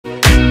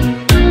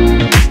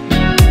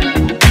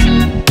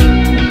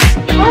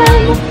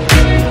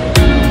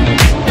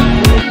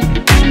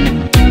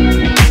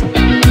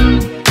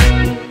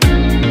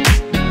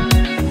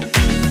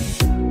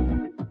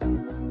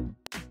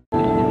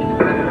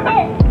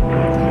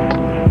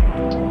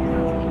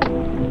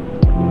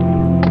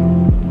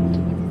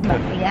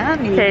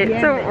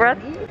Okay, so we're at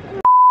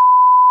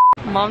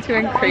Mom's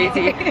going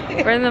crazy.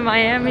 We're in the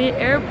Miami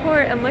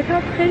airport and look how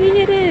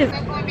pretty it is.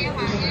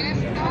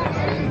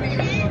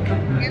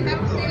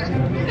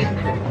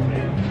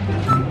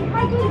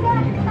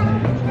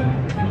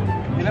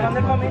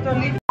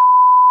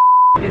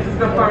 This is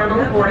the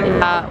final boarding.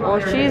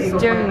 Well, she's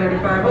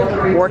doing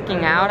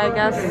working out, I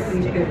guess.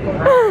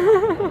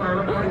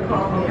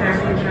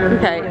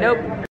 Okay, nope.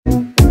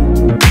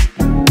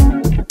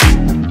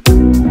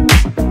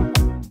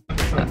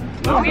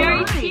 We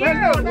are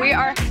here. We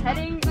are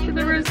heading to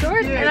the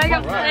resort, and I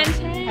got plantains.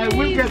 And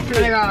we get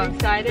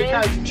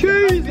excited.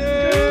 cheeses.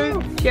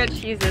 She got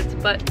cheeses,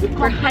 but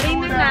we're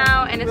heading there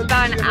now, and it's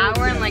about an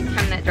hour and like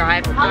 10-minute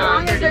drive. How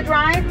long is the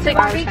drive? 6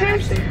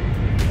 hours.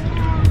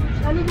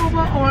 About an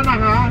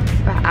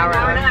hour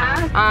and a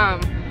half.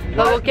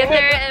 But we'll get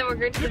there and we're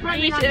going to the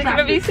beach and it's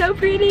gonna be so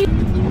pretty.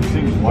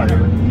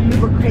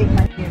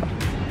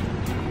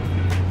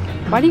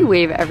 Why do you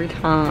wave every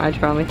time I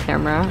turn on the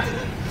camera?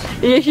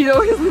 Yeah, she's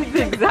always like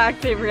the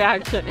exact same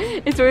reaction.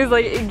 It's always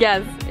like,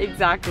 yes,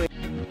 exactly.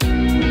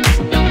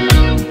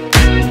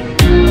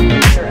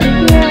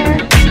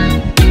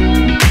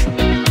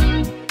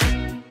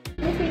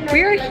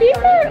 We are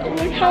here!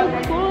 Look how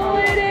cool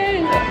it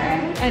is!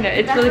 I know,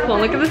 it's really cool.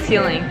 Look at the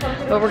ceiling.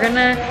 But we're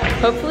gonna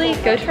hopefully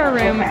go to our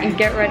room and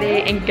get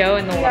ready and go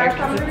in the water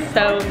because it's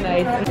so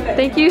nice.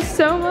 Thank you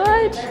so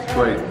much!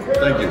 Great,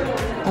 thank you.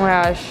 Oh my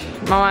gosh.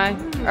 Mama,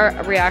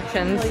 our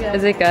reactions,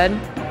 is it good?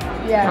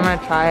 Yeah. I'm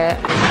gonna try it.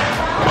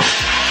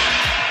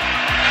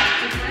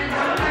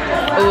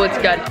 Oh, it's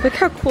good. Look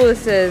how cool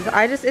this is.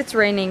 It's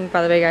raining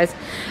by the way, guys.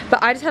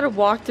 But I just had to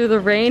walk through the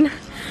rain.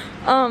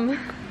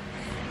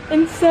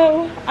 And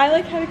so I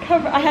like had to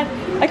cover,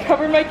 I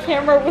covered my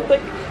camera with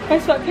like my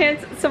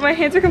sweatpants, so my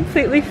hands are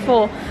completely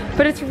full.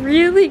 But it's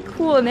really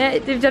cool and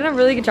they've done a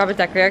really good job at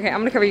decorating. Okay,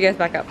 I'm gonna cover you guys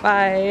back up.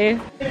 Bye.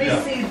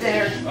 See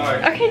there.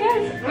 Okay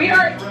guys, we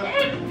are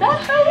in the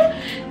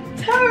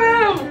hotel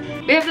room.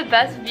 We have the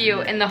best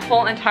view in the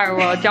whole entire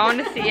world. Y'all want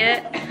to see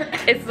it?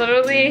 It's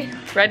literally,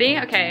 ready?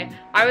 Okay,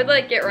 I would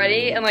like get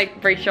ready and like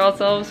brace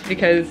ourselves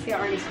because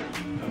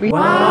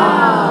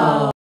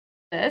wow.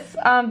 This.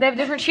 They have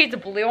different shades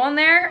of blue on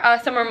there.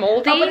 Some are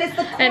moldy. Oh, but it's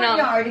the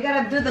courtyard. You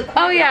gotta do the courtyard.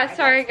 Oh yeah,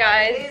 sorry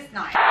guys. It is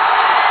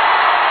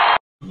nice.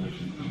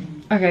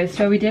 Okay,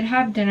 so we did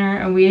have dinner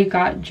and we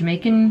got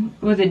Jamaican,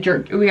 we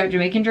got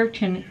Jamaican jerk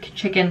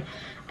chicken.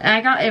 And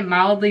I got it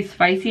mildly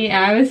spicy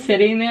and I was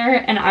sitting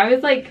there and I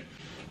was like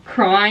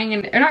crying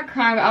or not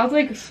crying, but I was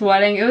like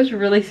sweating. It was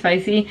really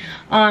spicy.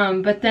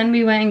 But then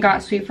we went and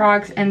got sweet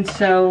frogs and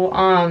so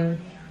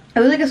it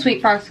was like a sweet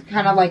frogs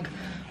kind of like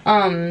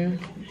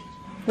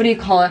what do you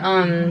call it,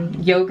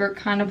 yogurt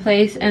kind of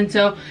place. And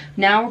so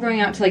now we're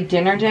going out to like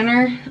dinner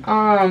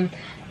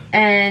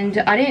and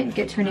I didn't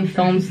get too many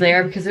films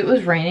there because it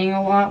was raining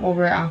a lot while we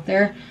were out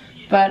there.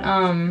 But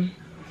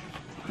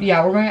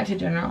yeah, we're going out to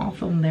dinner. I'll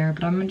film there,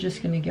 but I'm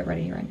just gonna get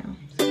ready right now.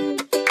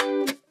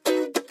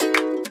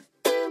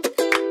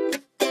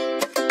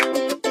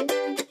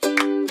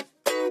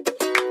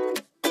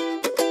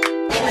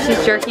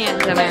 She's jerking at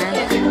dinner.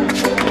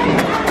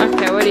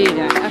 Okay, what are you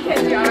doing? Okay.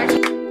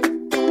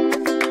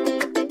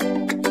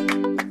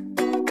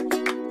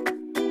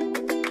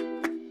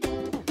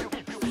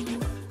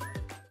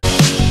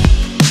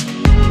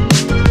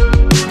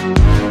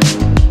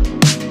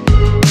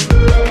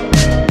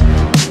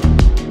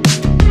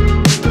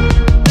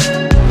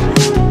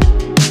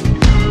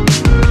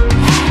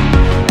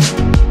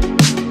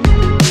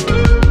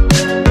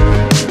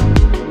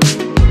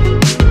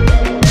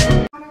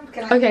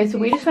 Okay, so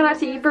we just went out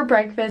to eat for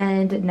breakfast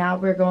and now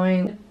we're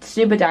going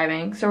scuba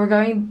diving. So we're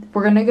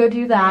gonna go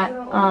do that.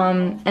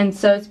 And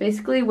so it's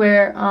basically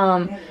where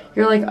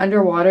you're like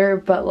underwater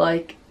but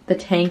like the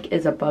tank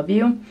is above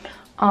you.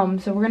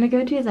 So we're gonna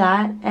go do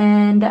that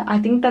and I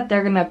think that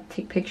they're gonna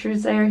take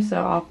pictures there,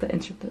 so I'll have to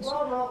insert those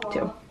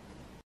too.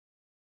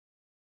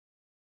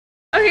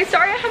 Okay,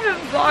 sorry I haven't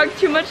vlogged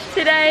too much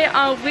today.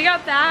 We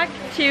got back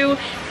to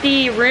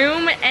the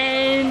room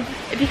and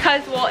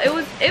because, well,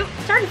 it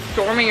started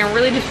storming and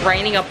really just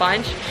raining a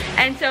bunch.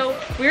 And so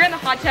we were in the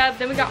hot tub,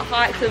 then we got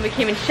hot, so then we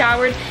came and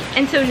showered.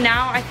 And so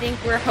now I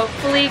think we're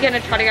hopefully gonna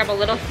try to grab a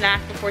little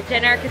snack before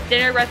dinner because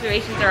dinner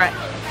reservations are at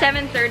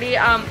 7:30.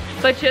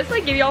 But just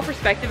like give you all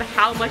perspective of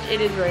how much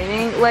it is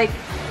raining. Like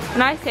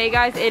when I say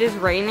guys, it is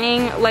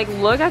raining, like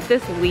look at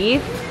this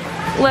leaf.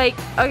 Like,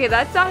 okay,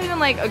 that's not even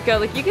like a good,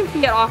 like you can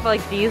see it off of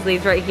like these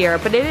leaves right here,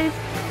 but it is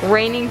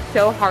raining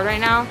so hard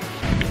right now.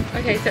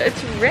 Okay, so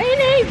it's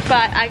raining,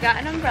 but I got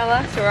an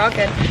umbrella, so we're all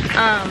good.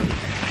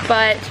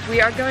 But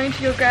we are going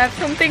to go grab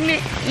something to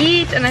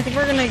eat, and I think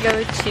we're gonna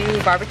go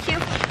to barbecue.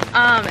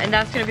 And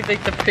that's gonna be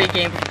like the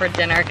pre-game before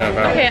dinner.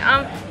 Okay,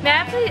 may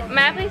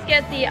I please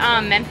get the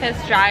Memphis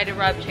dry to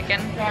rub chicken?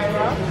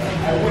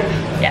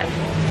 Yes.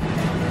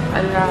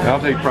 I'll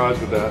take fries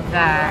with that.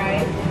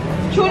 Alright.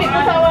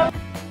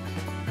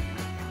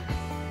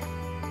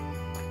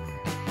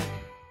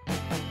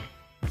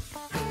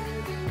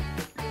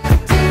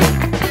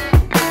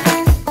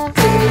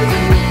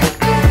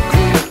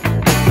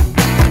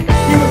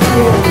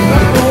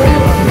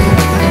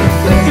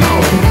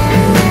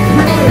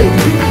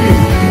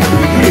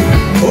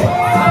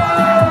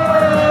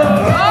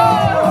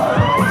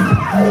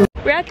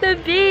 the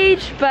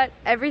beach, but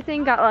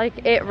everything got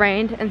like, it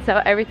rained and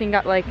so everything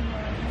got like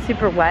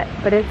super wet,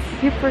 but it's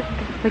super,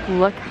 like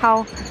look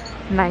how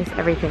nice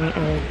everything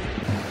is.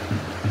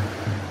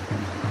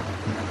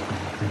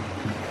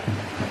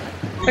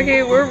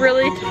 Okay, we're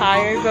really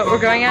tired, but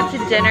we're going out to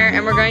dinner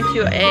and we're going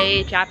to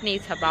a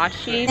Japanese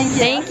hibachi.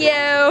 Thank you.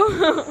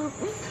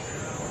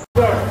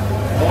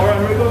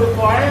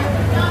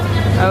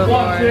 Oh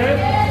Lord.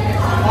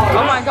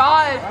 Oh my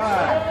God.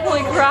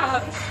 Holy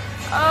crap.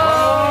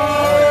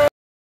 Oh.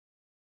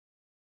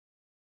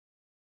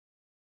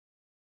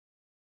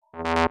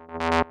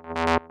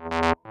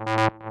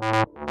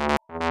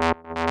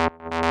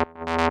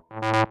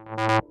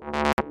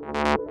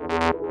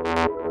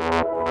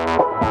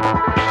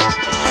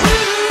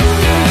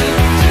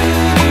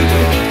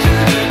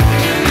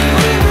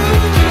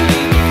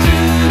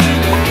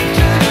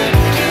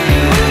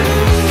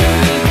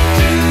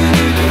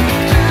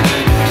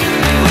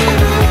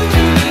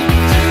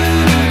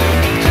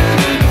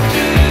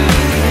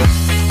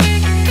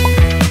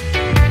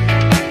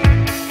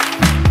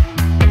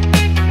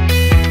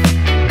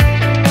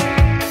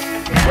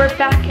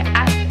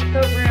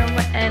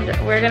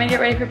 We're gonna get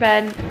ready for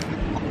bed.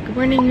 Good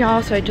morning,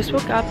 y'all. So I just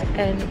woke up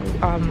and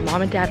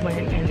mom and dad went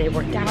and they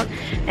worked out,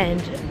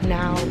 and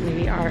now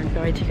we are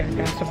going to go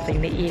grab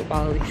something to eat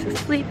while Lisa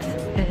sleeps,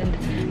 and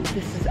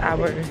this is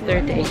our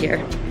third day here.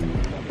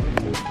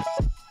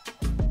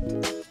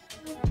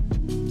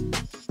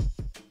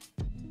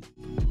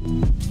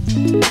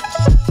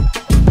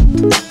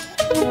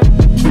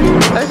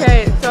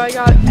 Okay, so I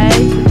got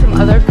eggs and some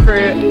other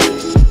fruit.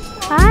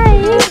 Hi.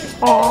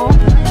 Aww.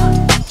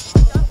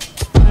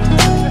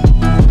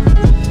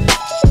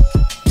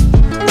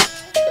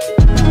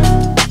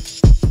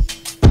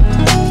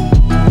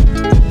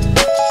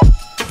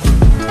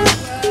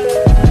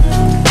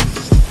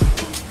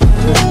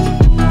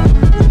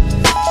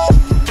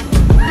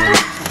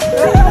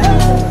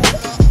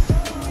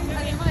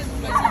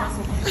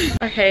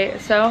 Okay,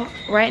 so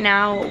right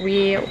now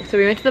we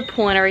went to the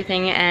pool and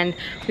everything, and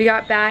we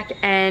got back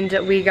and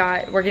we're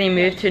getting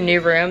moved to a new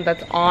room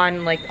that's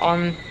on I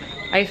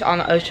guess on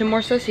the ocean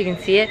more so you can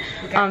see it.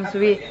 So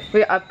we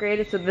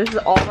upgraded, so this is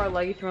all of our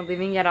luggage and we're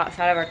leaving it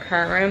outside of our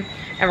current room,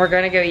 and we're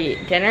gonna go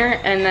eat dinner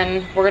and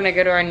then we're gonna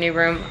go to our new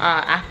room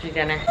after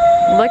dinner.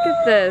 Look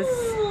at this,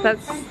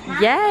 that's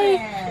yay!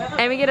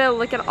 And we get to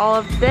look at all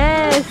of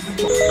this.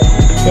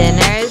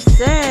 Dinner is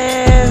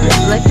served.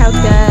 Look how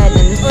good.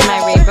 And this is my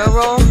rainbow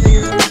roll.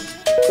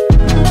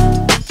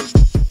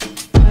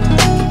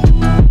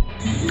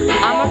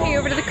 I'm walking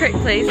over to the Crick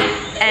place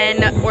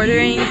and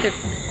ordering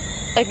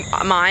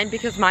mine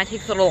because mine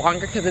takes a little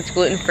longer because it's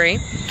gluten-free.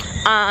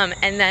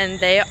 And then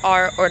they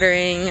are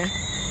ordering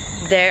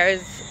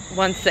theirs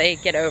once they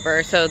get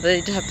over. So they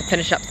just have to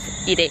finish up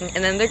eating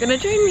and then they're gonna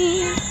join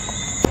me.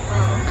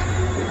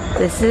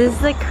 This is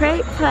the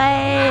Crick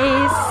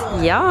place.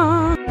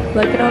 Yum.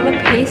 Look at all the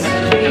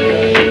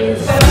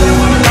pastries.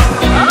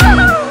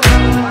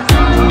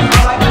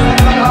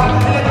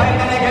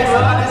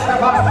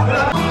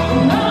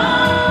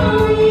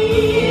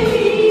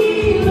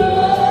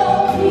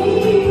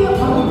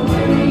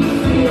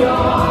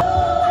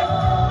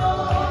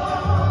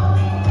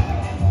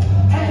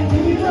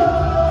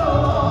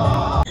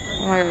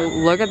 Oh my God,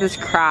 look at this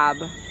crab.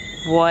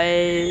 What?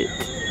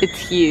 It's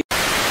huge.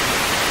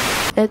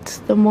 It's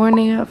the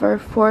morning of our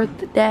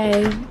 4th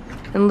day,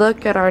 and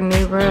look at our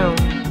new room.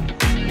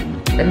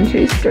 And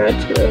she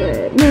stretched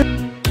it.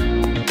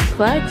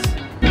 Flex?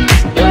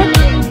 What?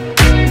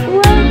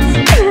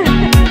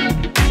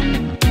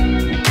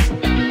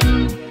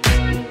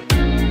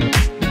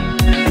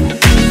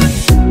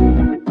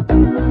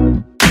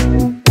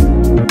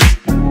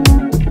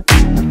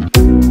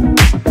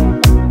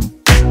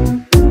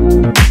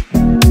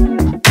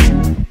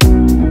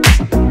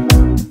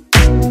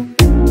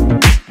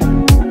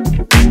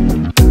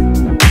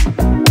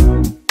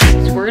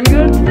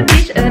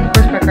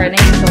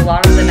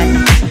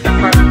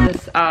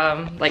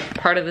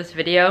 Part of this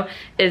video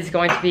is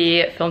going to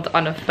be filmed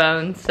on a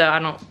phone, so I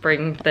don't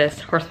bring this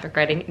horseback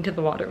riding into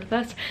the water with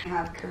us. I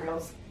have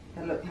curls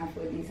that look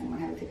halfway decent. I'm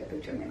gonna have to take a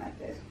picture of me like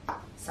this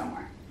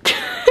somewhere.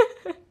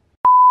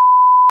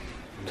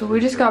 So we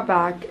just got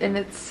back and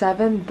it's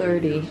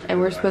 7:30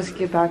 and we're supposed to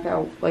get back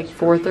at like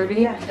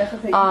 4:30,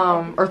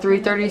 or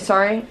 3:30,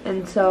 sorry.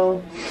 And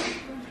so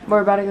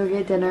we're about to go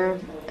get dinner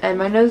and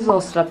my nose is a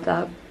little stuffed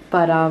up,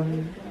 but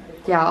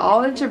yeah,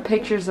 I'll insert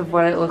pictures of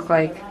what it looked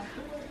like.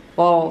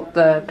 Well,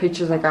 the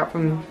pictures I got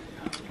from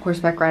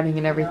horseback riding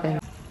and everything.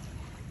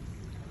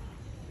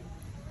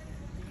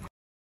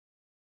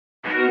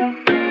 Good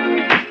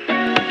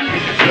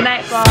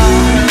night, vlog.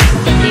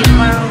 See you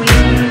tomorrow.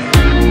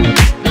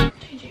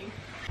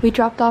 We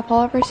dropped off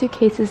all of our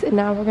suitcases and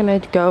now we're gonna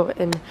go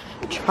and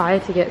try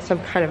to get some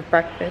kind of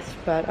breakfast,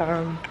 but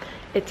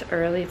it's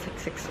early, it's like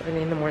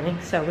 6:30 in the morning,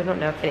 so we don't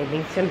know if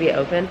anything's gonna be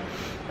open,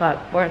 but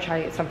we're gonna try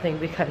to get something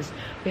because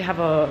we have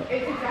a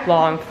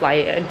long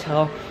flight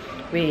until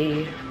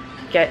we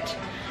get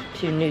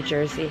to New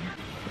Jersey.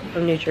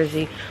 from New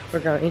Jersey. We're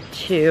going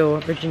to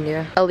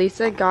Virginia.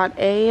 Elisa got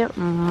a,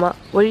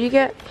 what did you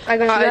get? I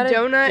got a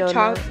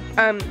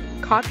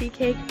donut, coffee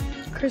cake,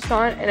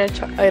 croissant, and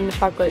a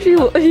chocolate.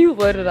 You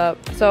loaded up.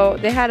 So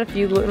they had a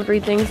few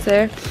gluten-free things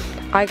there.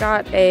 I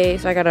got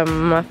a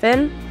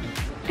muffin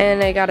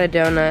and I got a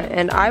donut.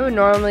 And I would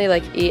normally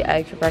like eat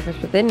eggs for breakfast,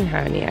 but they didn't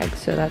have any eggs,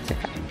 so that's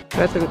okay.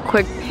 Got some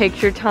quick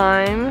picture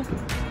time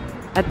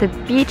at the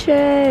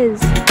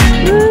beaches.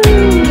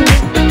 Woo!